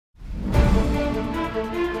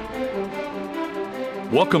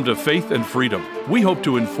Welcome to Faith and Freedom. We hope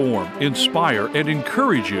to inform, inspire, and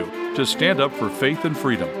encourage you to stand up for faith and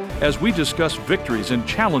freedom as we discuss victories and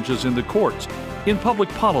challenges in the courts, in public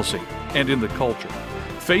policy, and in the culture.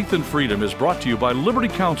 Faith and Freedom is brought to you by Liberty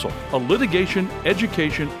Counsel, a litigation,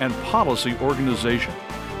 education, and policy organization.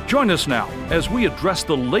 Join us now as we address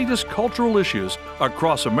the latest cultural issues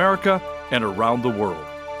across America and around the world.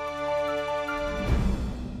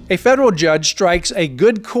 A federal judge strikes a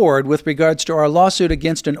good chord with regards to our lawsuit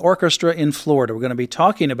against an orchestra in Florida. We're going to be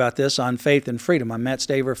talking about this on Faith and Freedom. I'm Matt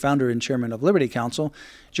Staver, founder and chairman of Liberty Counsel.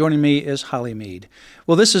 Joining me is Holly Mead.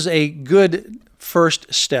 Well, this is a good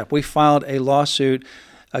first step. We filed a lawsuit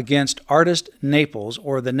against Artist Naples,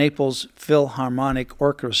 or the Naples Philharmonic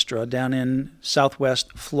Orchestra down in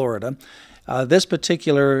southwest Florida. This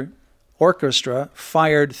particular orchestra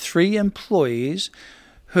fired 3 employees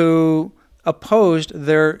who opposed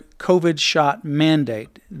their COVID shot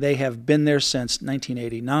mandate. They have been there since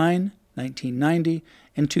 1989, 1990,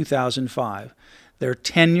 and 2005. They're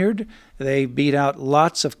tenured. They beat out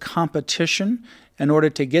lots of competition in order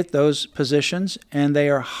to get those positions, and they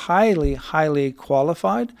are highly, highly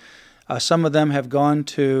qualified. Some of them have gone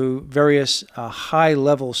to various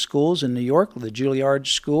high-level schools in New York, the Juilliard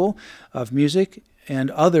School of Music, and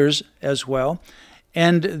others as well.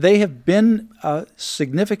 And they have been a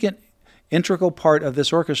significant integral part of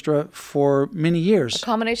this orchestra for many years. A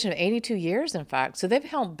combination of 82 years, in fact. So they've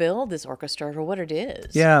helped build this orchestra for what it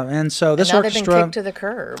is. Yeah, and so this now orchestra they've been kicked to the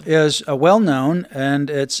curb. Is well known, and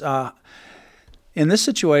it's in this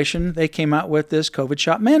situation they came out with this COVID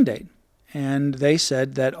shot mandate, and they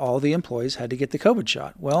said that all the employees had to get the COVID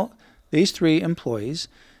shot. Well, these 3 employees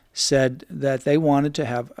said that they wanted to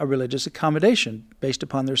have a religious accommodation based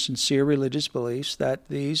upon their sincere religious beliefs that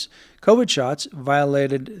these COVID shots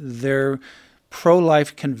violated their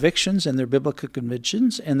pro-life convictions and their biblical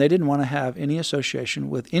convictions, and they didn't want to have any association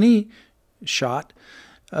with any shot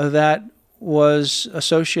that was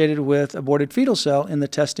associated with aborted fetal cell in the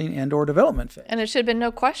testing and or development phase. And it should have been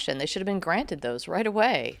no question. They should have been granted those right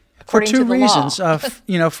away. For 2 reasons.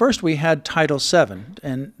 First we had Title VII,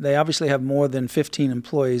 and they obviously have more than 15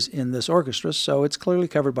 employees in this orchestra, so it's clearly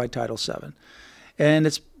covered by Title VII. And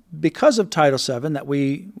it's because of Title VII that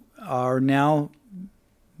we are now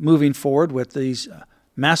moving forward with these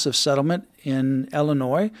massive settlement in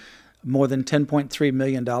Illinois, more than $10.3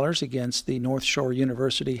 million against the North Shore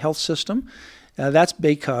University Health System. That's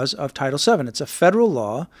because of Title VII. It's a federal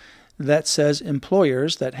law that says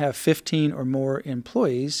employers that have 15 or more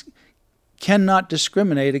employees cannot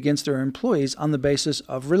discriminate against their employees on the basis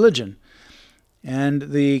of religion. And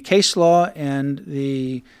the case law and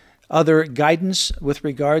the other guidance with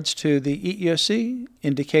regards to the EEOC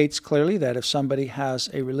indicates clearly that if somebody has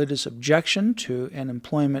a religious objection to an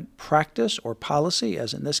employment practice or policy,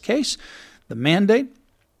 as in this case, the mandate,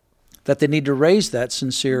 that they need to raise that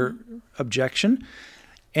sincere objection.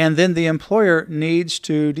 And then the employer needs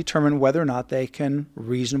to determine whether or not they can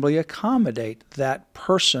reasonably accommodate that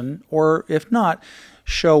person, or if not,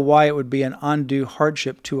 show why it would be an undue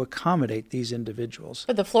hardship to accommodate these individuals.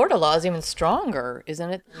 But the Florida law is even stronger, isn't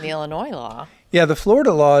it, than the Illinois law? Yeah, the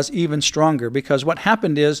Florida law is even stronger because what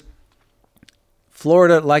happened is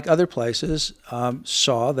Florida, like other places,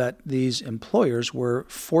 saw that these employers were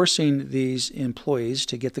forcing these employees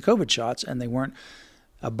to get the COVID shots, and they weren't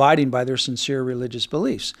abiding by their sincere religious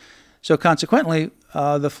beliefs. So consequently,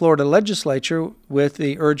 the Florida legislature, with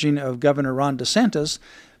the urging of Governor Ron DeSantis,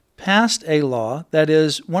 passed a law that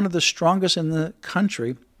is one of the strongest in the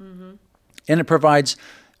country, and it provides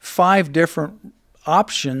 5 different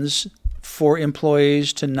options for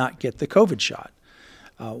employees to not get the COVID shot.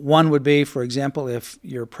 One would be, for example, if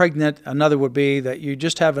you're pregnant. Another would be that you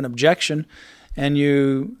just have an objection and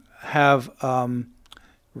you have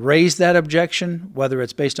raise that objection, whether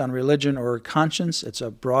it's based on religion or conscience. It's a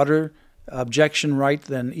broader objection right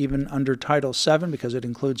than even under Title VII because it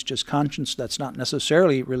includes just conscience that's not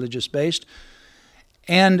necessarily religious-based.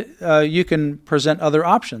 And you can present other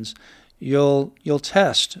options. You'll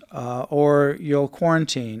test, or you'll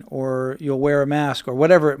quarantine, or you'll wear a mask, or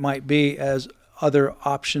whatever it might be as other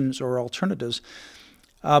options or alternatives.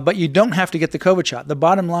 But you don't have to get the COVID shot. The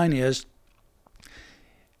bottom line is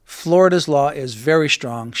Florida's law is very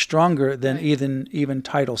strong, stronger than even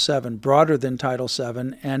Title VII, broader than Title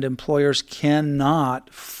VII, and employers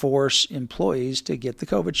cannot force employees to get the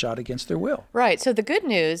COVID shot against their will. Right. So the good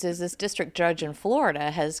news is this district judge in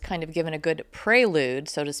Florida has kind of given a good prelude,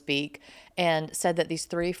 so to speak, and said that these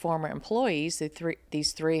 3 former employees,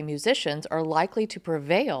 these 3 musicians, are likely to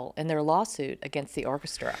prevail in their lawsuit against the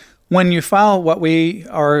orchestra. When you file what we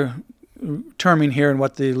are terming here and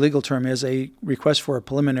what the legal term is, a request for a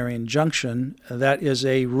preliminary injunction. That is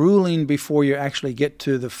a ruling before you actually get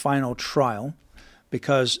to the final trial,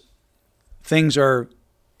 because things are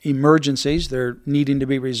emergencies. They're needing to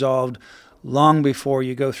be resolved long before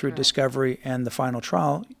you go through discovery and the final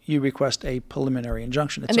trial. You request a preliminary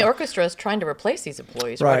injunction. And the orchestra is trying to replace these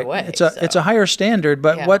employees right away. It's a higher standard,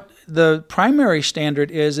 but what the primary standard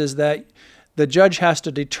is that the judge has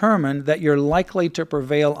to determine that you're likely to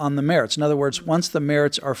prevail on the merits. In other words, once the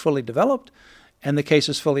merits are fully developed and the case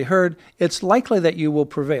is fully heard, it's likely that you will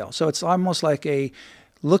prevail. So it's almost like a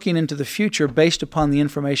looking into the future based upon the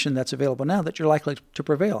information that's available now that you're likely to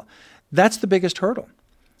prevail. That's the biggest hurdle.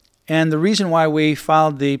 And the reason why we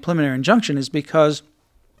filed the preliminary injunction is because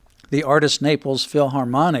the Artists Naples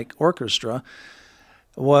Philharmonic Orchestra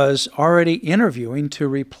was already interviewing to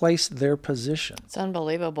replace their position. It's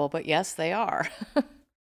unbelievable, but yes, they are.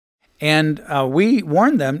 And we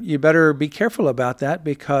warned them, you better be careful about that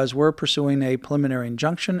because we're pursuing a preliminary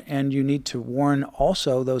injunction, and you need to warn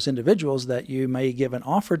also those individuals that you may give an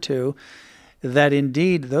offer to that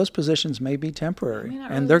indeed those positions may be temporary.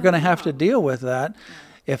 And they're going to have to deal with that.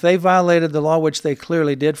 If they violated the law, which they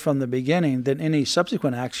clearly did from the beginning, then any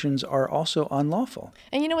subsequent actions are also unlawful.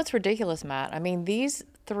 And you know what's ridiculous, Matt? I mean, these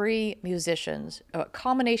three musicians, a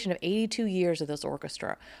combination of 82 years of this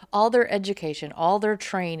orchestra, all their education, all their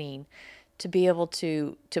training to be able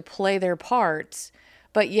to play their parts,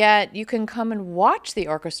 but yet you can come and watch the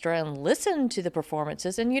orchestra and listen to the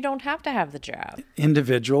performances, and you don't have to have the jab.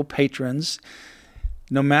 Individual patrons,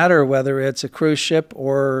 no matter whether it's a cruise ship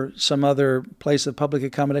or some other place of public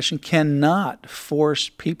accommodation, cannot force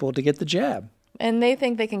people to get the jab. And they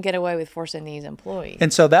think they can get away with forcing these employees.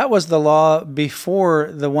 And so that was the law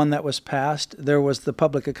before the one that was passed. There was the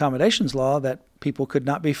public accommodations law that people could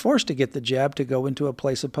not be forced to get the jab to go into a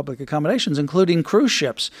place of public accommodations, including cruise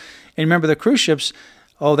ships. And remember, the cruise ships,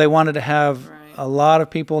 they wanted to have a lot of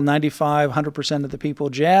people, 95, 100% of the people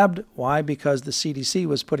jabbed. Why? Because the CDC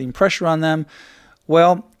was putting pressure on them.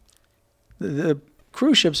 Well, the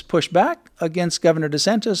cruise ships pushed back against Governor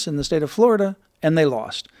DeSantis in the state of Florida, and they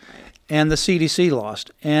lost. And the CDC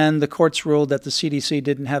lost. And the courts ruled that the CDC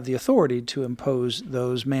didn't have the authority to impose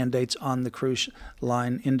those mandates on the cruise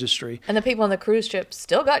line industry. And the people on the cruise ship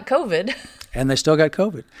still got COVID. And they still got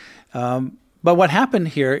COVID. But what happened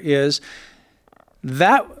here is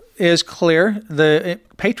that is clear. The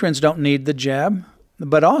patrons don't need the jab.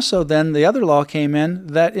 But also then the other law came in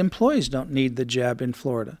that employees don't need the jab in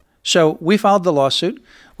Florida. So we filed the lawsuit.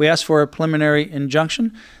 We asked for a preliminary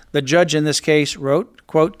injunction. The judge in this case wrote,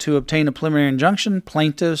 quote, to obtain a preliminary injunction,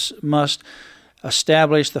 plaintiffs must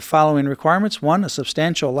establish the following requirements. 1, a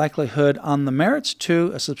substantial likelihood on the merits.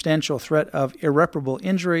 2, a substantial threat of irreparable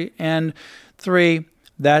injury. And 3,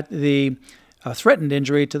 that the threatened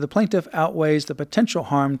injury to the plaintiff outweighs the potential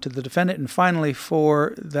harm to the defendant. And finally,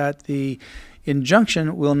 4, that the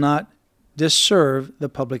injunction will not disserve the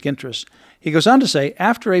public interest. He goes on to say,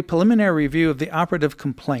 after a preliminary review of the operative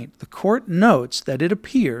complaint, the court notes that it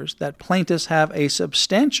appears that plaintiffs have a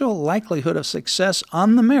substantial likelihood of success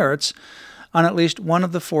on the merits on at least one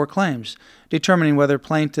of the 4 claims, determining whether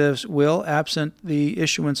plaintiffs will, absent the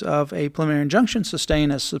issuance of a preliminary injunction,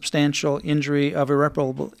 sustain a substantial injury of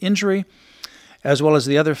irreparable injury, as well as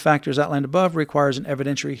the other factors outlined above, requires an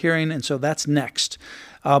evidentiary hearing, and so that's next.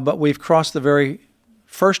 But we've crossed the very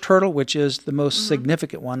first hurdle, which is the most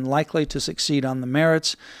significant one, likely to succeed on the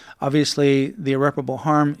merits. Obviously, the irreparable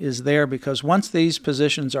harm is there because once these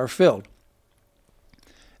positions are filled,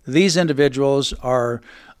 these individuals are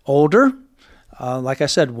older. Like I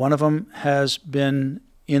said, one of them has been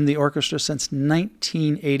in the orchestra since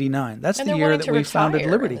 1989. That's the year that we founded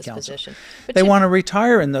Liberty Counsel. They want to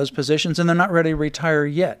retire in those positions, and they're not ready to retire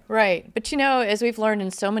yet. Right. But, as we've learned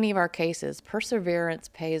in so many of our cases, perseverance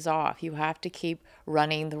pays off. You have to keep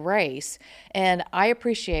running the race. And I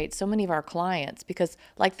appreciate so many of our clients because,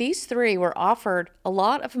 like these 3, were offered a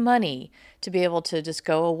lot of money to be able to just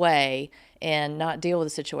go away and not deal with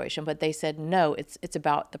the situation. But they said, no, it's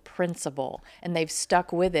about the principle. And they've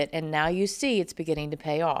stuck with it. And now you see it's beginning to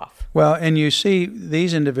pay off. Well, and you see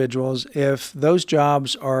these individuals, if those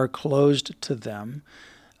jobs are closed to them,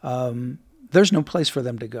 there's no place for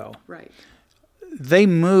them to go. Right. They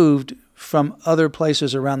moved from other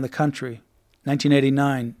places around the country,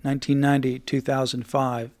 1989, 1990,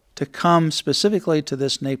 2005, to come specifically to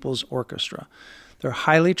this Naples Orchestra. They're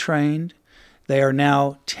highly trained. They are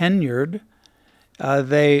now tenured.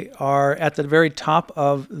 They are at the very top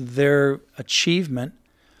of their achievement.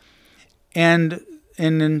 And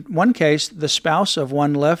in one case, the spouse of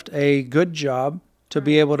one left a good job to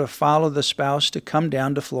be able to follow the spouse to come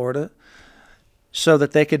down to Florida. so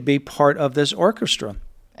that they could be part of this orchestra.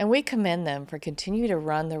 And we commend them for continuing to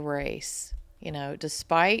run the race. You know,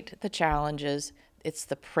 despite the challenges, it's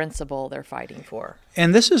the principle they're fighting for.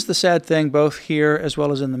 And this is the sad thing, both here as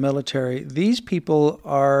well as in the military. These people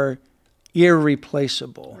are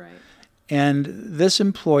irreplaceable. Right. And this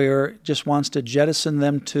employer just wants to jettison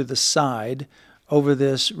them to the side over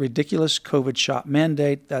this ridiculous COVID shot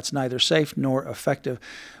mandate that's neither safe nor effective.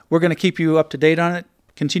 We're going to keep you up to date on it.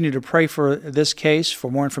 Continue to pray for this case.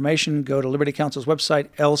 For more information, go to Liberty Counsel's website,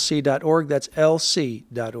 lc.org. That's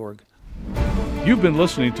lc.org. You've been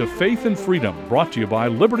listening to Faith and Freedom, brought to you by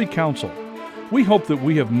Liberty Counsel. We hope that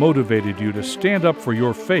we have motivated you to stand up for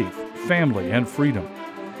your faith, family, and freedom.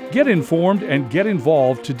 Get informed and get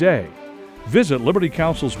involved today. Visit Liberty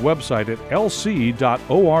Counsel's website at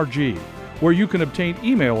lc.org, where you can obtain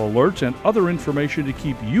email alerts and other information to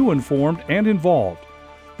keep you informed and involved.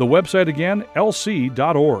 The website again,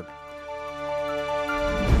 lc.org.